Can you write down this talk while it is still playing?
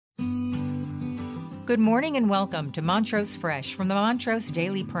Good morning and welcome to Montrose Fresh from the Montrose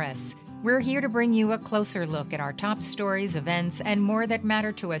Daily Press. We're here to bring you a closer look at our top stories, events, and more that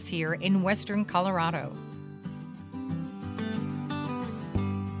matter to us here in Western Colorado.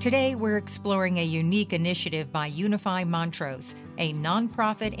 Today, we're exploring a unique initiative by Unify Montrose, a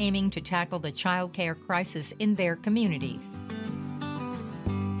nonprofit aiming to tackle the childcare crisis in their community.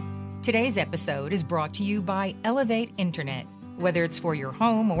 Today's episode is brought to you by Elevate Internet. Whether it's for your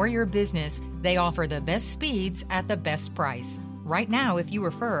home or your business, they offer the best speeds at the best price. Right now, if you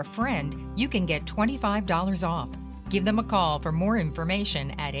refer a friend, you can get $25 off. Give them a call for more information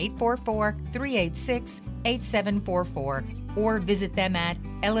at 844-386-8744 or visit them at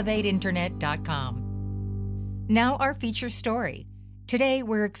elevateinternet.com. Now our feature story. Today,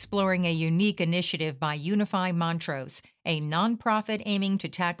 we're exploring a unique initiative by Unify Montrose, a nonprofit aiming to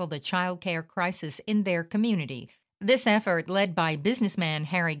tackle the childcare crisis in their community. This effort, led by businessman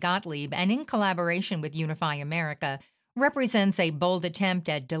Harry Gottlieb and in collaboration with Unify America, represents a bold attempt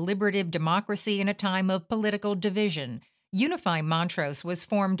at deliberative democracy in a time of political division. Unify Montrose was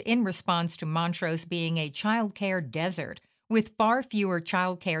formed in response to Montrose being a childcare desert, with far fewer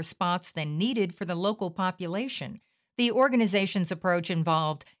childcare spots than needed for the local population. The organization's approach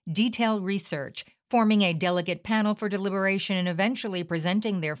involved detailed research, forming a delegate panel for deliberation and eventually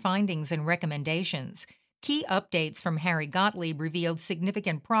presenting their findings and recommendations. Key updates from Harry Gottlieb revealed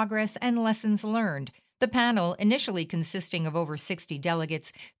significant progress and lessons learned. The panel, initially consisting of over 60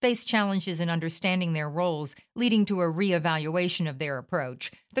 delegates, faced challenges in understanding their roles, leading to a re-evaluation of their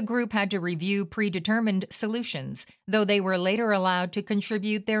approach. The group had to review predetermined solutions, though they were later allowed to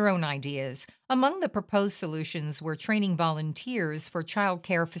contribute their own ideas. Among the proposed solutions were training volunteers for child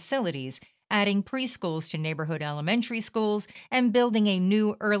care facilities, adding preschools to neighborhood elementary schools, and building a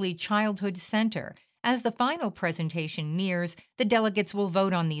new early childhood center. As the final presentation nears, the delegates will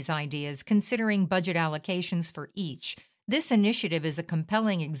vote on these ideas, considering budget allocations for each. This initiative is a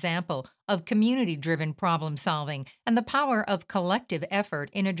compelling example of community-driven problem-solving and the power of collective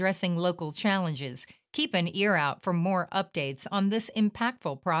effort in addressing local challenges. Keep an ear out for more updates on this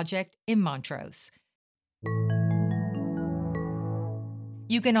impactful project in Montrose.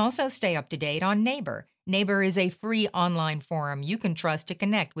 You can also stay up to date on Neighbor. Neighbor is a free online forum you can trust to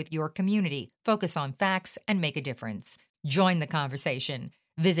connect with your community, focus on facts, and make a difference. Join the conversation.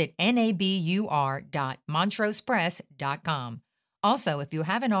 Visit nabur.montrosepress.com. Also, if you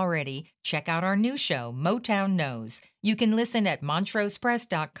haven't already, check out our new show, Motown Knows. You can listen at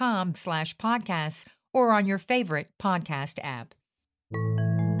montrosepress.com/podcasts or on your favorite podcast app.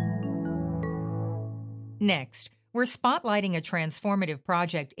 Next, we're spotlighting a transformative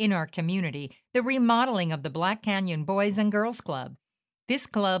project in our community, the remodeling of the Black Canyon Boys and Girls Club. This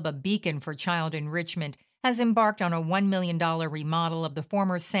club, a beacon for child enrichment, has embarked on a $1 million remodel of the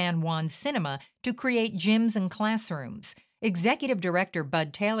former San Juan Cinema to create gyms and classrooms. Executive Director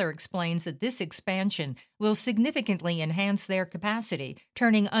Bud Taylor explains that this expansion will significantly enhance their capacity,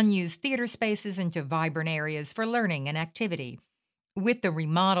 turning unused theater spaces into vibrant areas for learning and activity. With the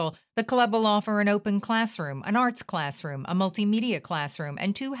remodel, the club will offer an open classroom, an arts classroom, a multimedia classroom,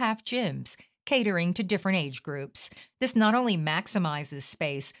 and 2 half gyms, catering to different age groups. This not only maximizes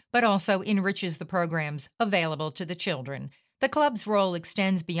space, but also enriches the programs available to the children. The club's role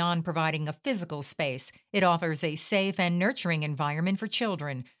extends beyond providing a physical space. It offers a safe and nurturing environment for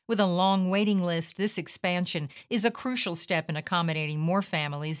children. With a long waiting list, this expansion is a crucial step in accommodating more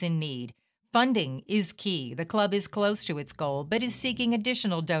families in need. Funding is key. The club is close to its goal, but is seeking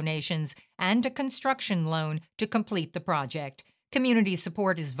additional donations and a construction loan to complete the project. Community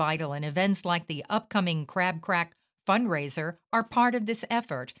support is vital, and events like the upcoming Crab Crack fundraiser are part of this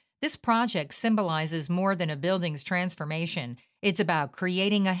effort. This project symbolizes more than a building's transformation. It's about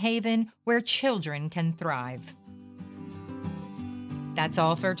creating a haven where children can thrive. That's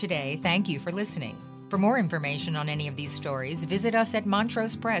all for today. Thank you for listening. For more information on any of these stories, visit us at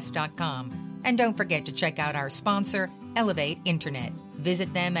montrosepress.com. And don't forget to check out our sponsor, Elevate Internet.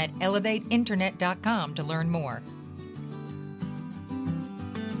 Visit them at elevateinternet.com to learn more.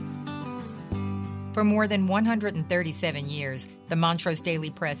 For more than 137 years, the Montrose Daily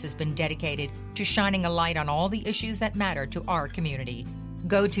Press has been dedicated to shining a light on all the issues that matter to our community.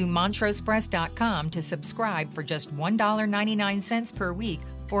 Go to montrosepress.com to subscribe for just $1.99 per week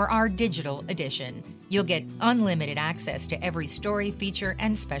for our digital edition. You'll get unlimited access to every story, feature,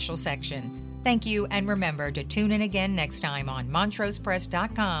 and special section. Thank you, and remember to tune in again next time on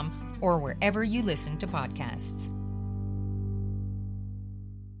montrosepress.com or wherever you listen to podcasts.